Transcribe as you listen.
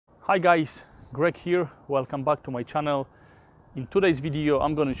Hi guys, Greg here, welcome back to my channel. In today's video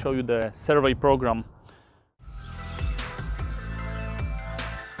I'm going to show you the survey program.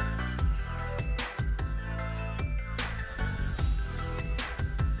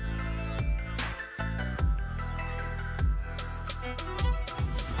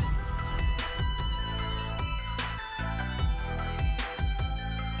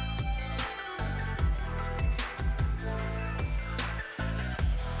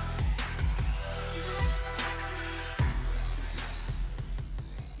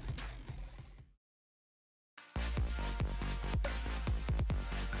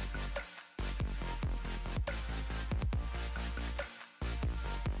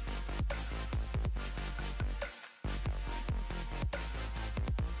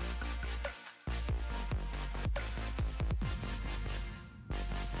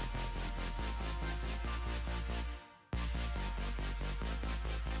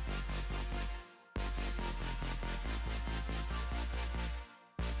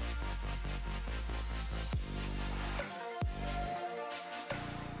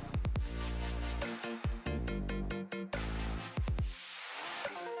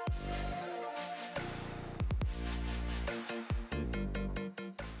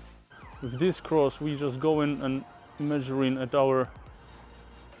 With this cross we just go in and measuring at our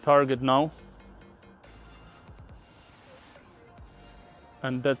target now,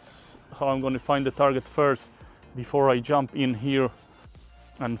 and that's how I'm going to find the target first before I jump in here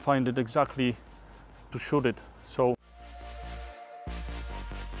and find it exactly to shoot it. So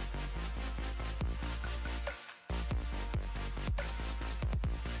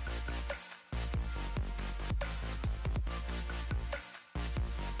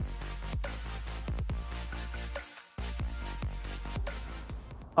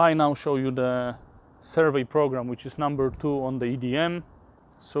I now show you the survey program, which is number 2 on the EDM.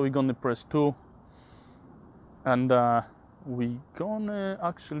 So we're gonna press 2 and we're gonna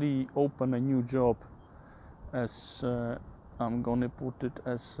actually open a new job as I'm gonna put it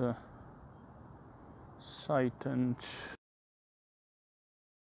as SITENG.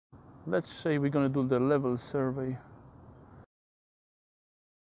 Let's say we're gonna do the level survey.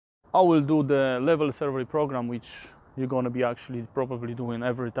 I will do the level survey program, which you're going to be actually probably doing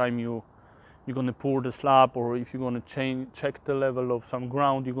every time you're going to pour the slab, or if you're going to check the level of some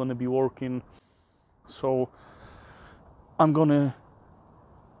ground you're going to be working. So I'm going to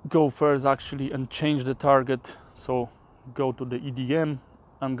go first actually and change the target. So go to the EDM,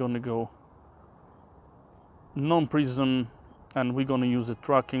 I'm going to go non-prison, and we're going to use the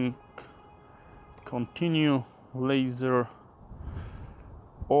tracking, continue, laser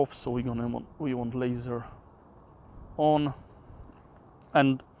off. So we want laser on,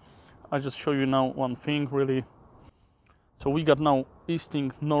 and I just show you now one thing really. So we got now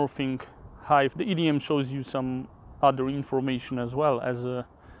easting, northing, height. The EDM shows you some other information as well as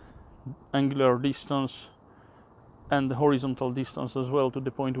angular distance and the horizontal distance as well to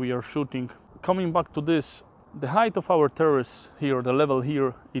the point we are shooting. Coming back to this, the height of our terrace here, the level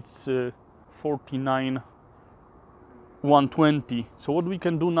here, it's 49 120. So what we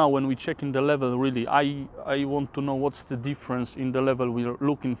can do now when we check in the level, really, I want to know what's the difference in the level we're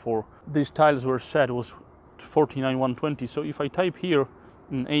looking for. These tiles were set was 49 120. So if I type here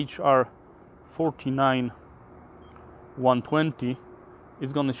in HR 49 120,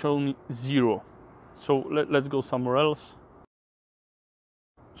 it's gonna show me 0. So let's go somewhere else.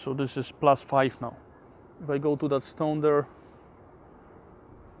 So this is +5 now. If I go to that stone there,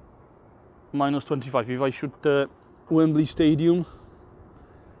 -25. If I shoot the Wembley Stadium,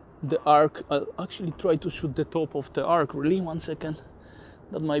 the arc, I'll actually try to shoot the top of the arc. Really, 1 second,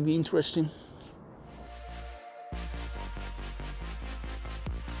 that might be interesting.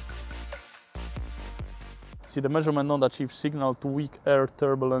 See, the measurement not achieve signal to weak air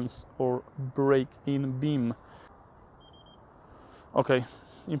turbulence or break-in beam. Okay,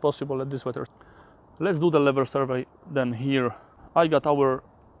 impossible at this weather. Let's do the level survey then. Here I got our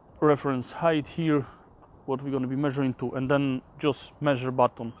reference height here, what we're going to be measuring to, and then just measure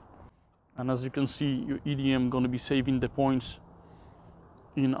button. And as you can see, your EDM going to be saving the points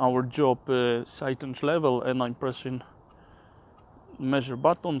in our job SITENG level, and I'm pressing measure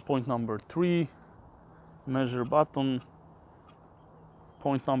button, point number 3, measure button,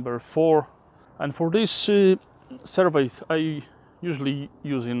 point number 4. And for these surveys I usually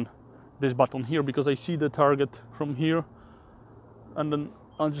using this button here because I see the target from here, and then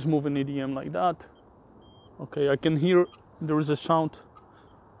I'll just move an EDM like that. Okay, I can hear there is a sound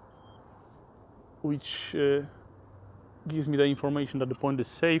which gives me the information that the point is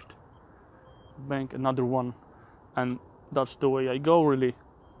saved. Bank another one, and that's the way I go really.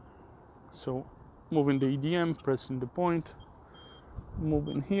 So moving the EDM, pressing the point,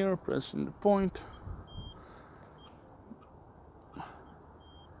 moving here, pressing the point,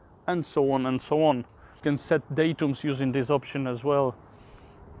 and so on and so on. You can set datums using this option as well.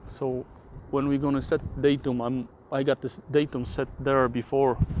 So when we're gonna set datum, I got this datum set there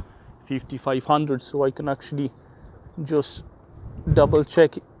before 5500, so I can actually just double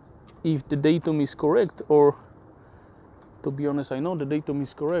check if the datum is correct, or to be honest, I know the datum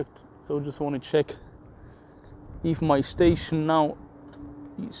is correct, so just want to check if my station now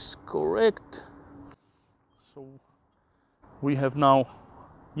is correct. So we have now,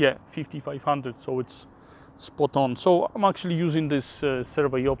 yeah, 5500, so it's spot on. So I'm actually using this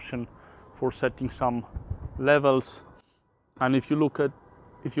survey option for setting some levels, and if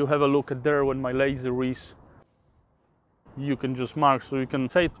you have a look at there when my laser is, you can just mark, so you can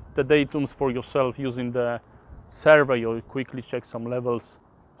set the datums for yourself using the survey, or quickly check some levels.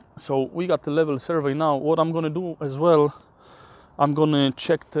 So we got the level survey now. What I'm gonna do as well, I'm gonna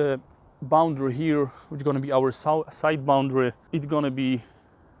check the boundary here, which is gonna be our side boundary. It's gonna be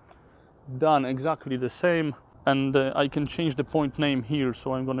done exactly the same, and I can change the point name here,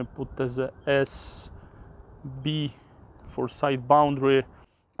 so I'm gonna put as a SB for side boundary,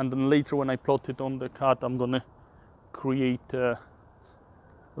 and then later when I plot it on the CAD, I'm gonna create a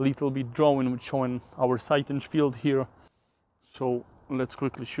little bit drawing with showing our sighting field here. So let's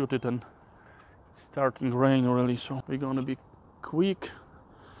quickly shoot it, and it's starting rain already, so we're gonna be quick.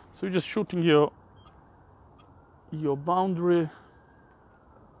 So you're just shooting your boundary.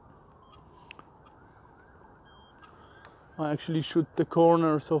 I actually shoot the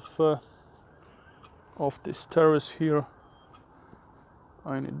corners of this terrace here.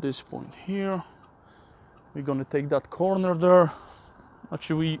 I need this point here. We're gonna take that corner there.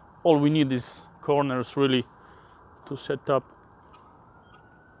 Actually, all we need is corners really to set up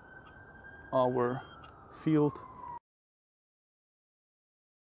our field.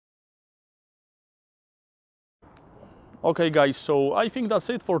 Okay guys, so I think that's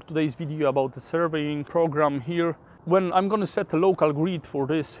it for today's video about the surveying program here. When I'm gonna set a local grid for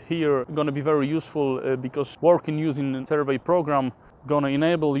this here, gonna be very useful because working using a survey program gonna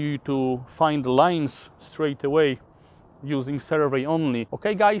enable you to find the lines straight away using survey only.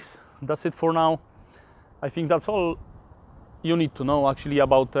 Okay guys, that's it for now. I think that's all you need to know actually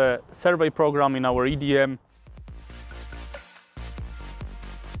about the survey program in our EDM.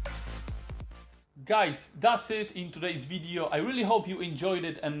 Guys, that's it in today's video. I really hope you enjoyed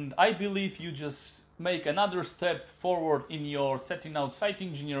it, and I believe you just make another step forward in your setting out site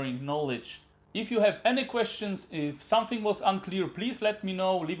engineering knowledge. If you have any questions, if something was unclear, please let me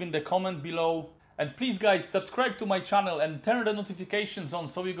know, leave in the comment below. And please guys, subscribe to my channel and turn the notifications on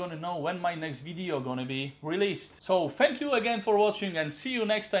so you're gonna know when my next video gonna be released. So thank you again for watching, and see you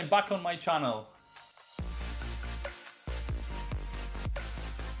next time back on my channel.